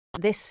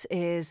This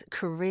is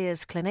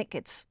Careers Clinic.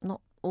 It's not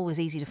always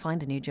easy to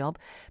find a new job,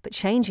 but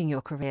changing your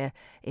career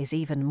is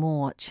even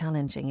more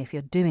challenging if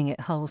you're doing it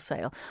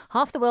wholesale.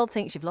 Half the world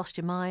thinks you've lost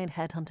your mind.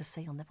 Headhunters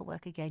say you'll never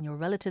work again. Your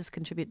relatives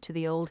contribute to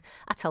the old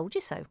 "I told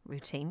you so"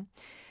 routine.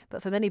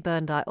 But for many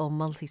burned out or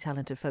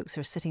multi-talented folks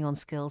who are sitting on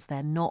skills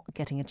they're not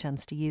getting a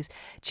chance to use,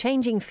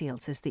 changing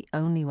fields is the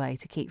only way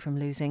to keep from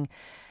losing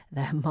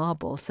their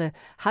marbles. So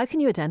how can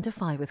you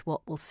identify with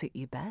what will suit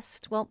you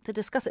best? Well, to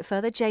discuss it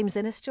further, James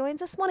Innes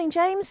joins us. Morning,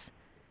 James.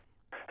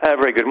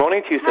 Very good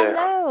morning to you,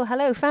 sir.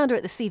 Hello. Founder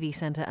at the CV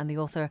Centre and the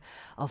author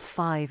of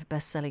 5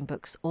 best-selling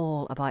books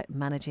all about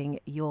managing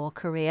your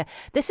career.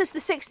 This is the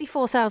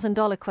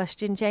 $64,000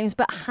 question, James,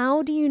 but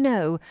how do you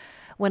know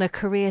when a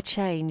career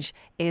change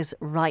is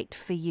right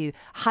for you?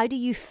 How do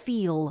you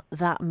feel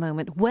that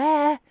moment?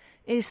 Where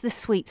is the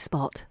sweet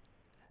spot?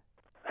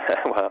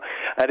 Well,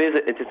 it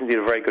is indeed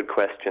a very good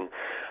question.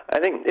 I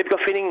think if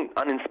you're feeling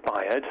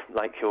uninspired,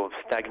 like you're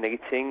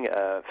stagnating,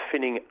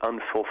 feeling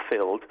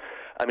unfulfilled,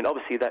 I mean,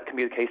 obviously that can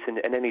be the case in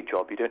any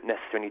job. You don't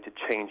necessarily need to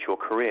change your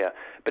career.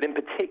 But in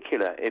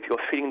particular, if you're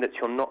feeling that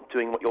you're not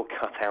doing what you're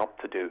cut out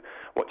to do,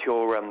 what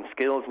your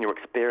skills and your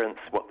experience,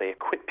 what they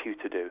equip you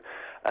to do,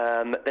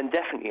 then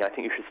definitely I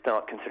think you should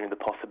start considering the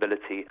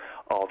possibility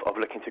of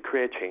looking to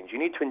career change. You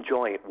need to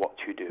enjoy what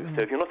you do.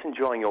 So if you're not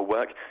enjoying your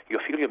work, you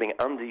feel you're being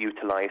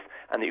underutilized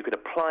and that you could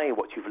apply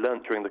what you've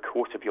learned during the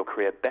course of your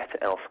career better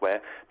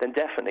elsewhere, then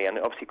definitely, and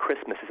obviously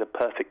Christmas is a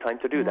perfect time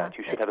to do that.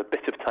 You should have a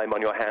bit of time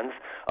on your hands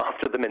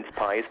after the mince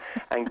pies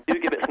and do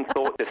give it some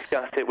thought,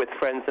 discuss it with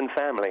friends and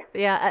family.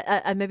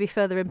 Yeah, and maybe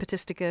further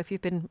impetus to go if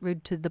you've been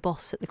rude to the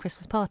boss at the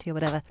Christmas party or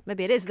whatever.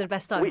 Maybe it is the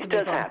best time to move on.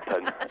 Which does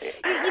happen.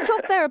 You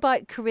talked there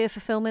about career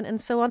fulfillment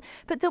and so on,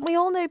 but don't we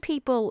all know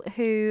people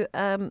who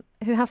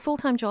have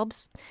full-time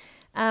jobs,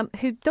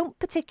 who don't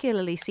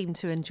particularly seem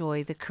to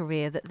enjoy the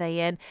career that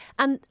they're in,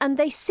 and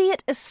they see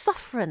it as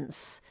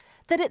sufferance,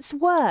 that it's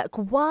work.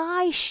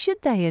 Why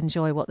should they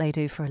enjoy what they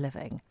do for a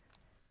living?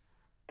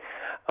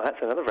 Oh, that's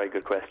another very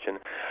good question.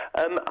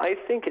 I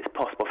think it's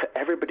possible for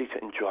everybody to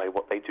enjoy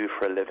what they do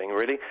for a living,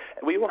 really.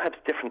 We all have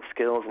different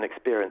skills and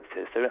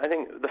experiences. So I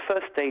think the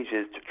first stage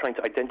is trying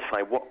to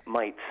identify what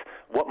might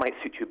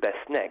suit you best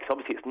next.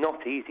 Obviously, it's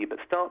not easy, but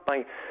start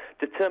by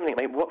determining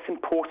what's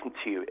important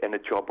to you in a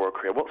job or a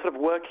career. What sort of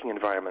working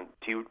environment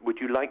would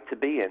you like to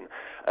be in?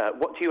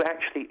 What do you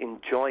actually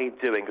enjoy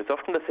doing? Because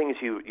often the things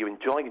you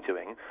enjoy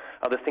doing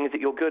are the things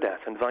that you're good at,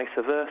 and vice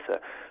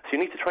versa. So you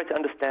need to try to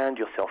understand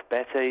yourself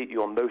better,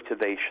 your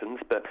motivations,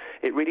 but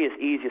it really is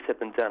easier said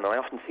than done. I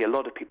often see a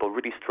lot of people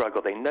really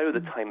struggle. They know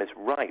the time is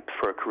ripe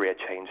for a career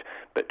change,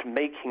 but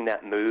making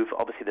that move,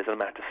 obviously there's an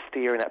amount of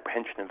fear and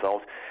apprehension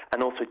involved,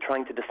 and also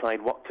trying to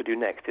decide what to do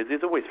next is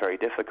always very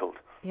difficult.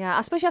 Yeah,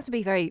 I suppose you have to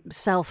be very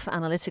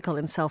self-analytical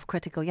and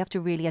self-critical. You have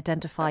to really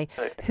identify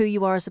who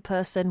you are as a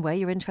person, where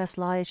your interests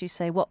lie, as you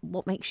say,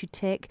 what makes you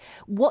tick,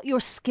 what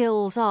your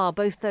skills are,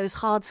 both those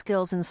hard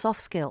skills and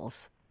soft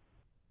skills.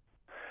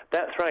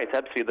 That's right,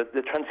 absolutely.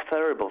 The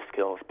transferable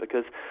skills,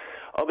 because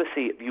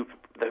obviously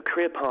the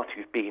career path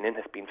you've been in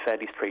has been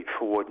fairly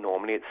straightforward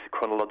normally. It's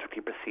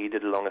chronologically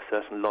proceeded along a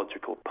certain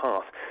logical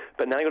path.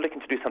 But now you're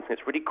looking to do something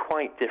that's really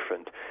quite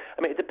different.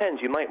 I mean, it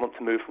depends. You might want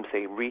to move from,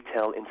 say,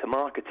 retail into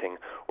marketing,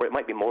 or it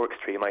might be more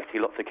extreme. I see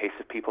lots of cases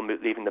of people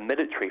leaving the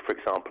military, for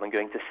example, and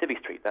going to Civvy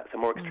Street. That's a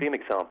more extreme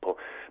example.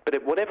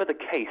 But whatever the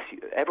case,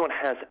 everyone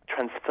has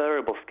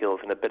transferable skills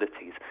and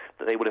abilities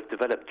that they would have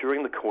developed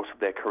during the course of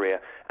their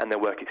career and their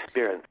work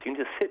experience. You need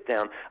to sit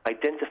down,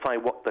 identify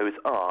what those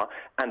are,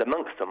 and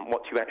amongst them,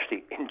 what you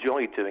actually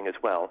enjoy doing as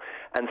well,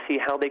 and see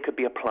how they could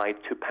be applied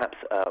to perhaps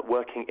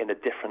working in a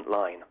different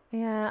line.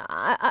 Yeah,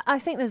 I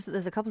think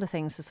there's a couple of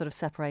things to sort of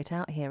separate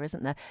out here,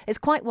 isn't there? It's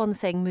quite one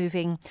thing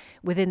moving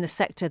within the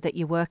sector that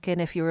you work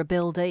in. If you're a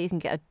builder, you can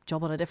get a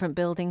job on a different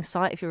building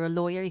site. If you're a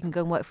lawyer, you can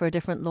go and work for a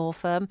different law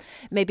firm.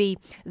 Maybe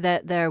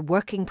their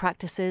working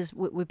practices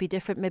would be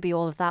different. Maybe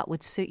all of that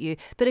would suit you.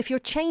 But if you're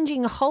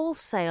changing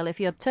wholesale, if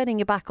you're turning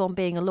your back on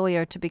being a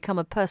lawyer to become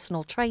a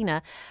personal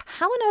trainer,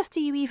 how on earth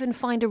do you even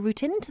find a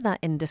route into that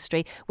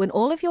industry when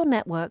all of your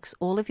networks,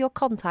 all of your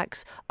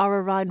contacts are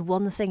around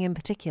one thing in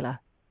particular?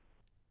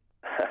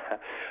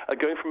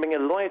 Going from being a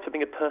lawyer to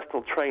being a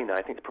personal trainer,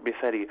 I think it's probably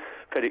a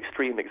fairly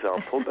extreme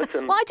example. But,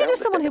 well, I did know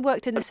someone who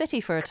worked in the city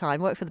for a time,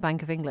 worked for the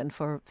Bank of England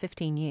for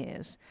 15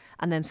 years,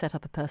 and then set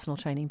up a personal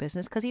training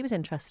business because he was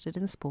interested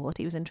in sport,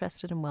 he was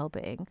interested in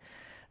well-being.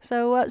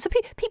 So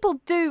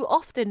people do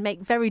often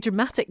make very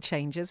dramatic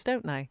changes,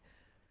 don't they?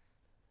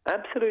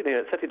 Absolutely,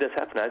 it certainly does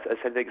happen. As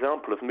I said, the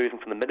example of moving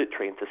from the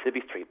military into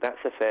Civvy Street, that's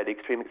a fairly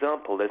extreme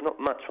example. There's not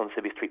much on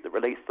Civvy Street that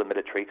relates to the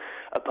military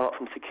apart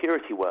from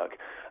security work.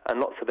 And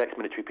lots of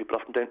ex-military people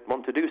often don't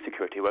want to do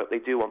security work. They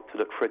do want to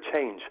look for a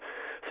change.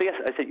 So yes,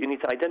 I said you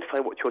need to identify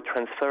what your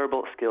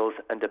transferable skills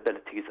and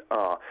abilities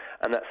are,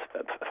 and that's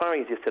far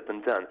easier said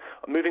than done.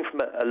 Moving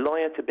from a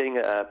lawyer to being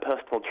a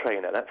personal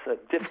trainer, that's a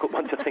difficult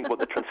one to think what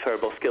the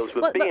transferable skills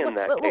would be in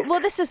that case.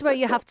 Well, this is where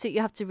you have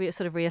to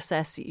sort of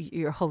reassess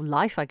your whole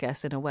life, I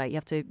guess, in a way. You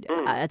have to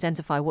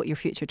identify what your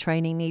future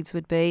training needs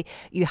would be.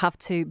 You have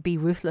to be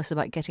ruthless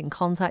about getting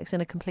contacts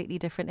in a completely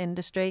different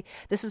industry.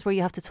 This is where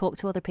you have to talk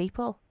to other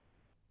people.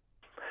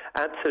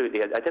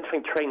 Absolutely.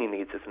 Identifying training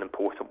needs is an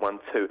important one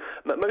too.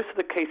 Most of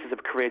the cases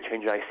of career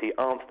change I see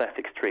aren't that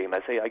extreme.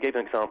 I gave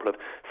an example of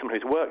someone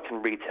who's worked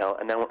in retail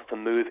and now wants to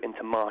move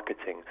into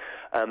marketing.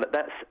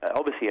 That's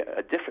obviously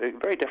a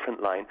very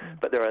different line,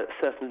 but there are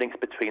certain links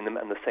between them,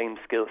 and the same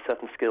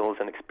certain skills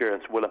and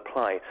experience will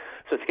apply.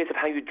 So it's a case of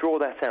how you draw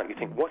that out. You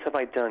think, what have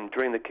I done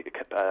during the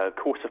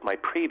course of my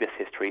previous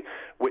history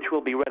which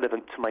will be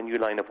relevant to my new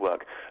line of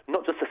work?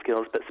 Not just the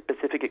skills, but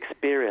specific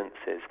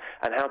experiences,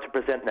 and how to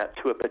present that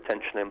to a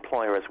potential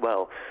employer as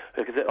well.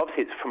 Because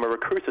obviously, it's from a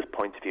recruiter's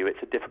point of view,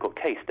 it's a difficult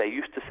case. They're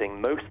used to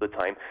seeing most of the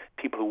time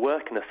people who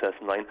work in a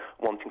certain line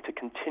wanting to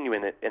continue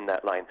in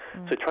that line.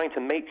 So trying to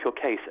make your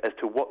case as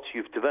to what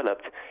you've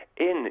developed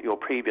in your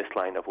previous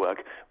line of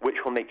work, which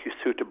will make you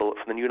suitable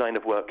for the new line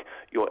of work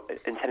you're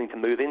intending to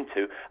move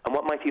into, and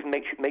what might even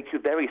make you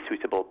very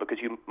suitable, because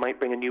you might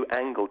bring a new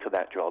angle to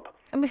that job.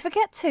 And we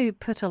forget to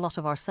put a lot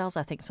of ourselves,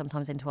 I think,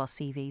 sometimes into our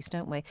CVs,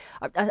 don't we?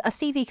 A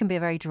CV can be a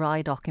very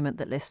dry document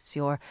that lists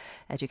your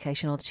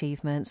educational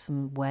achievements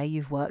and where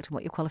you've worked and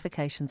what your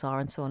qualifications are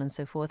and so on and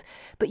so forth.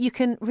 But you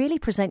can really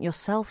present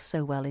yourself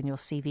so well in your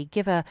CV,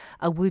 give a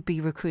would-be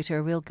recruiter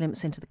a real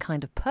glimpse into the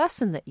kind of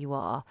person that you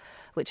are,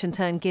 which in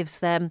turn gives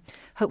them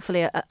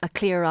hopefully a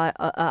clear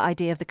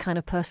idea of the kind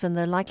of person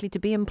they're likely to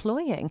be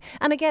employing.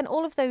 And again,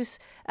 all of those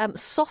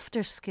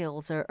softer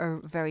skills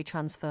are very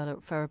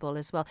transferable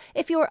as well.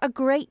 If you're a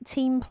great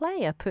team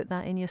player, put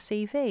that in your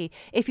CV.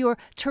 If you're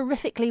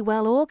terrifically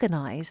well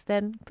organised,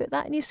 then put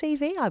that in your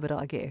CV, I would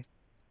argue.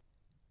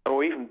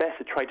 Or even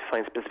better, try to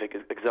find specific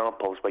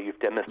examples where you've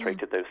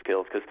demonstrated those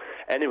skills, because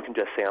anyone can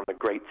just say, I'm a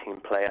great team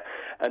player,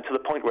 and to the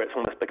point where it's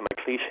almost become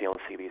a cliche on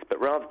CVs, but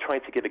rather try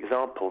to give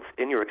examples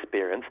in your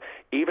experience,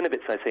 even if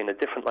it's, I say, in a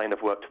different line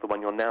of work to the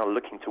one you're now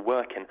looking to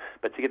work in,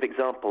 but to give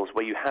examples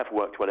where you have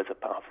worked well as a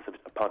part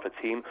of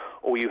a team,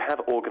 or you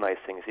have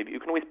organised things. You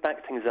can always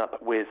back things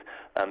up with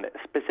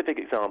specific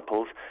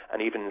examples,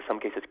 and even in some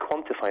cases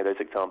quantify those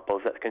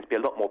examples. That's going to be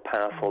a lot more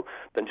powerful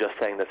than just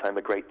saying that I'm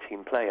a great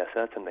team player,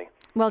 certainly.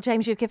 Well,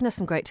 James, you've given us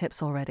some great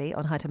tips already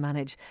on how to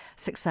manage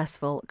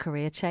successful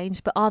career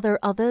change, but are there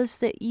others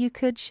that you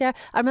could share?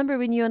 I remember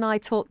when you and I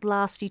talked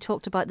last, you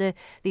talked about the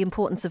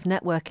importance of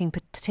networking,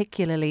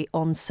 particularly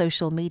on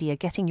social media,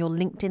 getting your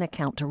LinkedIn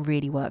account to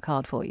really work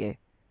hard for you.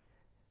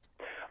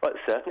 Well,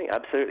 certainly,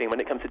 absolutely. When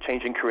it comes to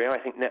changing career, I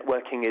think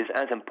networking is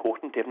as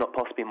important, if not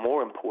possibly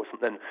more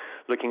important, than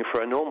looking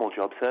for a normal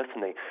job,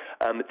 certainly.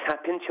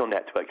 Tap into your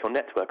network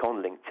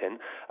on LinkedIn,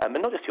 and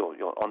not just your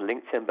on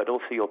LinkedIn, but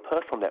also your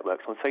personal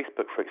networks on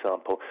Facebook, for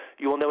example.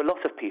 You will know a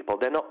lot of people.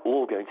 They're not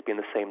all going to be in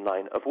the same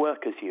line of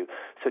work as you.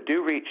 So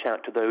do reach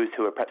out to those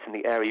who are perhaps in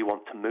the area you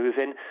want to move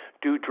in.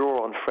 Do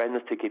draw on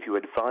friends to give you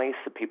advice,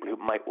 the people who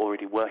might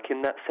already work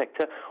in that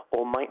sector,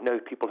 or might know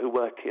people who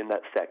work in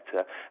that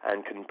sector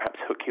and can perhaps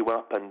hook you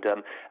up and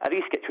at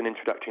least get you an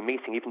introductory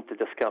meeting, even to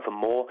discover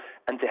more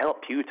and to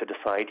help you to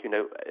decide,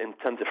 in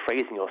terms of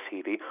phrasing your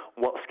CV,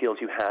 what skills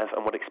you have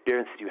and what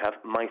experiences you have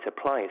might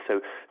apply. So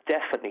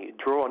definitely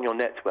draw on your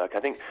network. I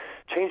think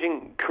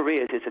changing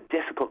careers is a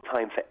difficult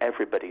time for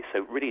everybody.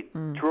 So really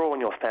draw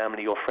on your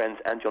family, your friends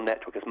and your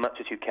network as much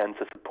as you can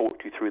to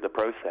support you through the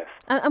process.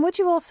 And would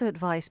you also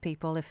advise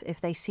people,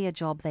 if they see a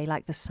job they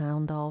like the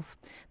sound of,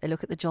 they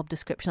look at the job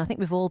description? I think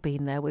we've all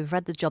been there. We've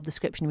read the job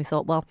description and we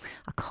thought, well,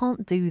 I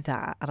can't do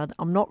that, and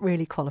I'm not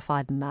really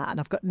qualified in that, and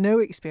I've got no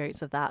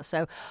experience of that,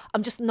 so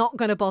I'm just not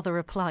going to bother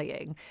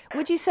applying.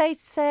 Would you say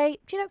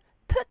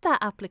put that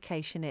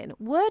application in,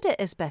 word it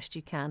as best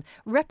you can,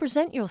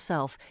 represent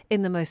yourself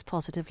in the most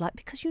positive light,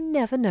 because you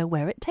never know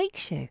where it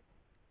takes you?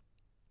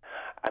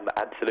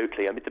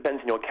 Absolutely. It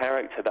depends on your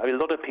character. A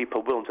lot of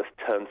people will just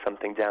turn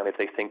something down if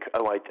they think,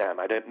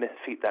 I don't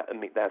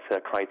meet that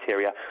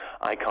criteria.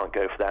 I can't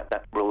go for that.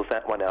 That rules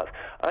that one out.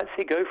 I'd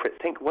say go for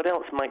it. Think, what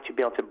else might you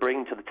be able to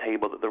bring to the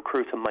table that the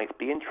recruiter might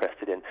be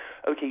interested in?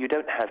 Okay, you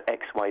don't have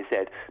X, Y, Z,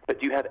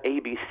 but you have A,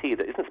 B, C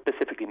that isn't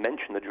specifically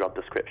mentioned in the job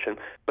description,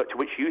 but to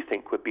which you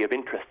think would be of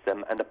interest to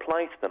them, and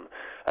apply to them.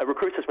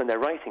 Recruiters, when they're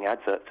writing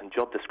adverts and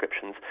job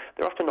descriptions,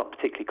 they're often not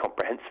particularly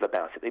comprehensive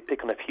about it. They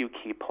pick on a few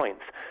key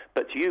points.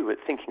 But you,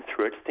 thinking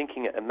through it,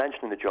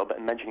 imagining the job,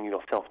 imagining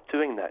yourself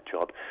doing that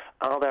job,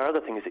 are there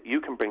other things that you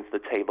can bring to the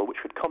table which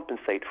would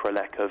compensate for a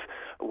lack of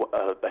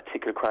a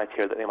particular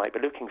criteria that they might be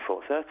looking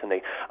for?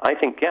 Certainly. I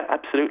think, yeah,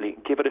 absolutely.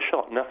 Give it a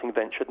shot. Nothing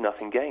ventured,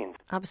 nothing gained.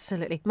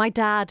 Absolutely. My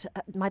dad's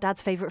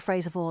favourite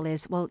phrase of all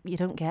is, well, you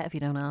don't get if you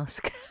don't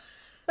ask.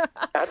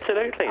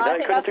 Absolutely. I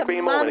think that's a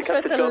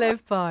mantra to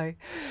live by.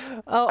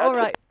 Oh, all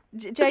right.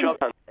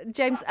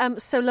 James,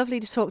 so lovely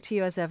to talk to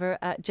you as ever.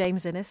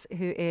 James Innes,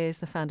 who is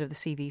the founder of the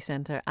CV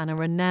Centre and a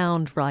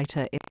renowned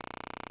writer.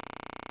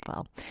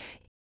 Well,